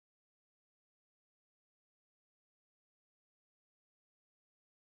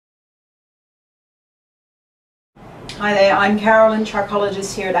Hi there, I'm Carolyn,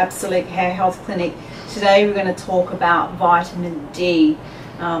 Trichologist here at Absolique Hair Health Clinic. Today we're going to talk about vitamin D.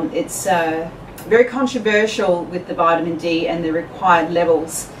 It's very controversial with the vitamin D and the required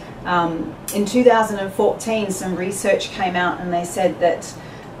levels. In 2014 some research came out and they said that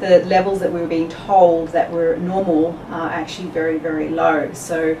the levels that we were being told that were normal are actually very, very low.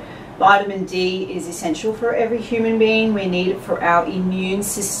 So vitamin D is essential for every human being. We need it for our immune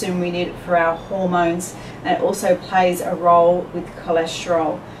system, we need it for our hormones, and it also plays a role with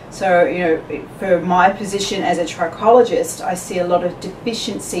cholesterol. So, you know, for my position as a trichologist, I see a lot of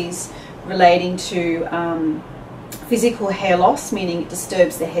deficiencies relating to physical hair loss, meaning it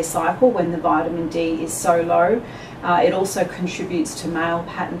disturbs the hair cycle when the vitamin D is so low. It also contributes to male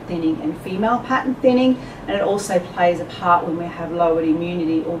pattern thinning and female pattern thinning, and it also plays a part when we have lowered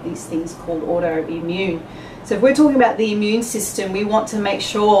immunity, or these things called autoimmune. So if we're talking about the immune system, we want to make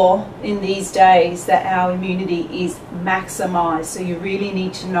sure in these days that our immunity is maximised. So you really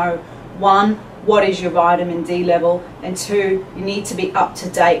need to know, one, what is your vitamin D level, and two, you need to be up to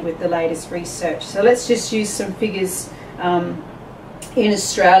date with the latest research. So let's just use some figures in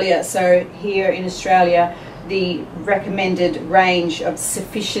Australia. So here in Australia, the recommended range of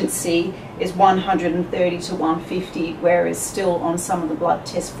sufficiency is 130 to 150, whereas still on some of the blood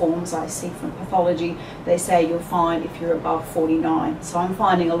test forms I see from pathology, they say you'll find if you're above 49. So I'm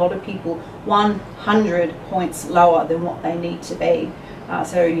finding a lot of people 100 points lower than what they need to be.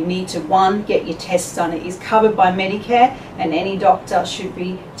 So you need to, one, get your test done. It is covered by Medicare, and any doctor should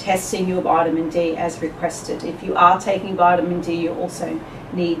be testing your vitamin D as requested. If you are taking vitamin D, you also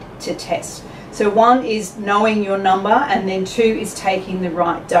need to test. So one is knowing your number, and then two is taking the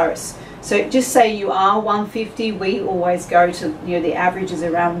right dose. So just say you are 150, we always go to, you know, the average is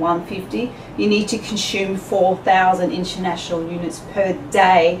around 150. You need to consume 4,000 international units per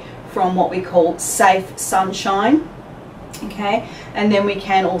day from what we call safe sunshine. Okay, and then we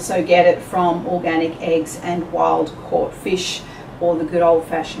can also get it from organic eggs and wild caught fish, or the good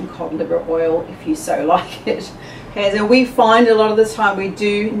old-fashioned cod liver oil if you so like it. Okay, so we find a lot of the time we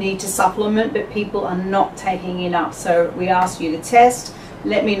do need to supplement, but people are not taking enough. So we ask you to test,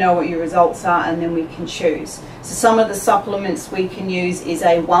 let me know what your results are, and then we can choose. So some of the supplements we can use is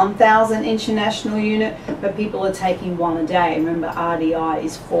a 1,000 international unit, but people are taking one a day. Remember, RDI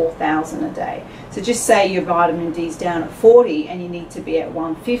is 4,000 a day. So just say your vitamin D is down at 40 and you need to be at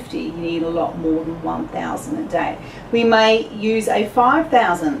 150. You need a lot more than 1,000 a day. We may use a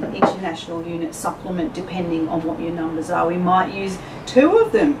 5,000 international unit supplement depending on what your numbers are. We might use two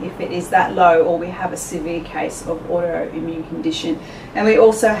of them if it is that low, or we have a severe case of autoimmune condition. And we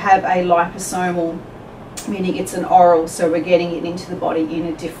also have a liposomal, meaning it's an oral, so we're getting it into the body in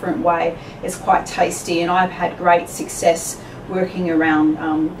a different way. It's quite tasty, and I've had great success working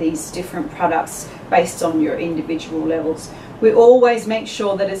around these different products based on your individual levels. We always make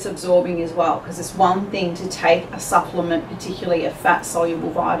sure that it's absorbing as well, because it's one thing to take a supplement, particularly a fat soluble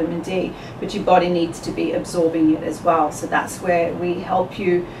vitamin D, but your body needs to be absorbing it as well. So that's where we help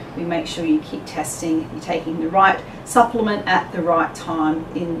you. We make sure you keep testing, you're taking the right supplement at the right time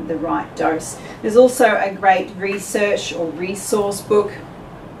in the right dose. There's also a great research or resource book,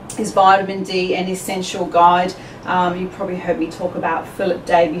 is Vitamin D An Essential Guide. You probably heard me talk about Philip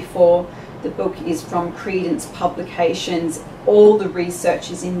Day before. The book is from Credence Publications. All the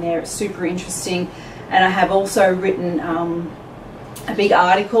research is in there. It's super interesting. And I have also written a big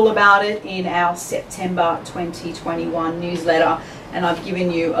article about it in our September 2021 newsletter. And I've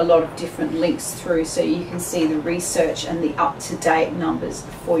given you a lot of different links through so you can see the research and the up-to-date numbers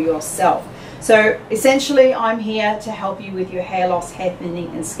for yourself. So essentially I'm here to help you with your hair loss, hair thinning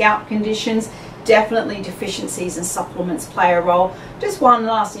and scalp conditions. Definitely deficiencies and supplements play a role. Just one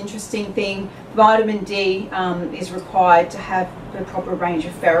last interesting thing, vitamin D is required to have the proper range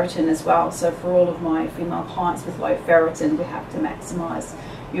of ferritin as well. So for all of my female clients with low ferritin, we have to maximise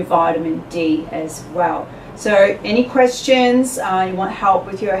your vitamin D as well. So any questions, you want help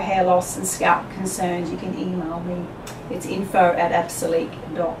with your hair loss and scalp concerns, you can email me. It's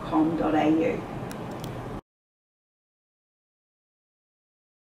info@absolique.com.au.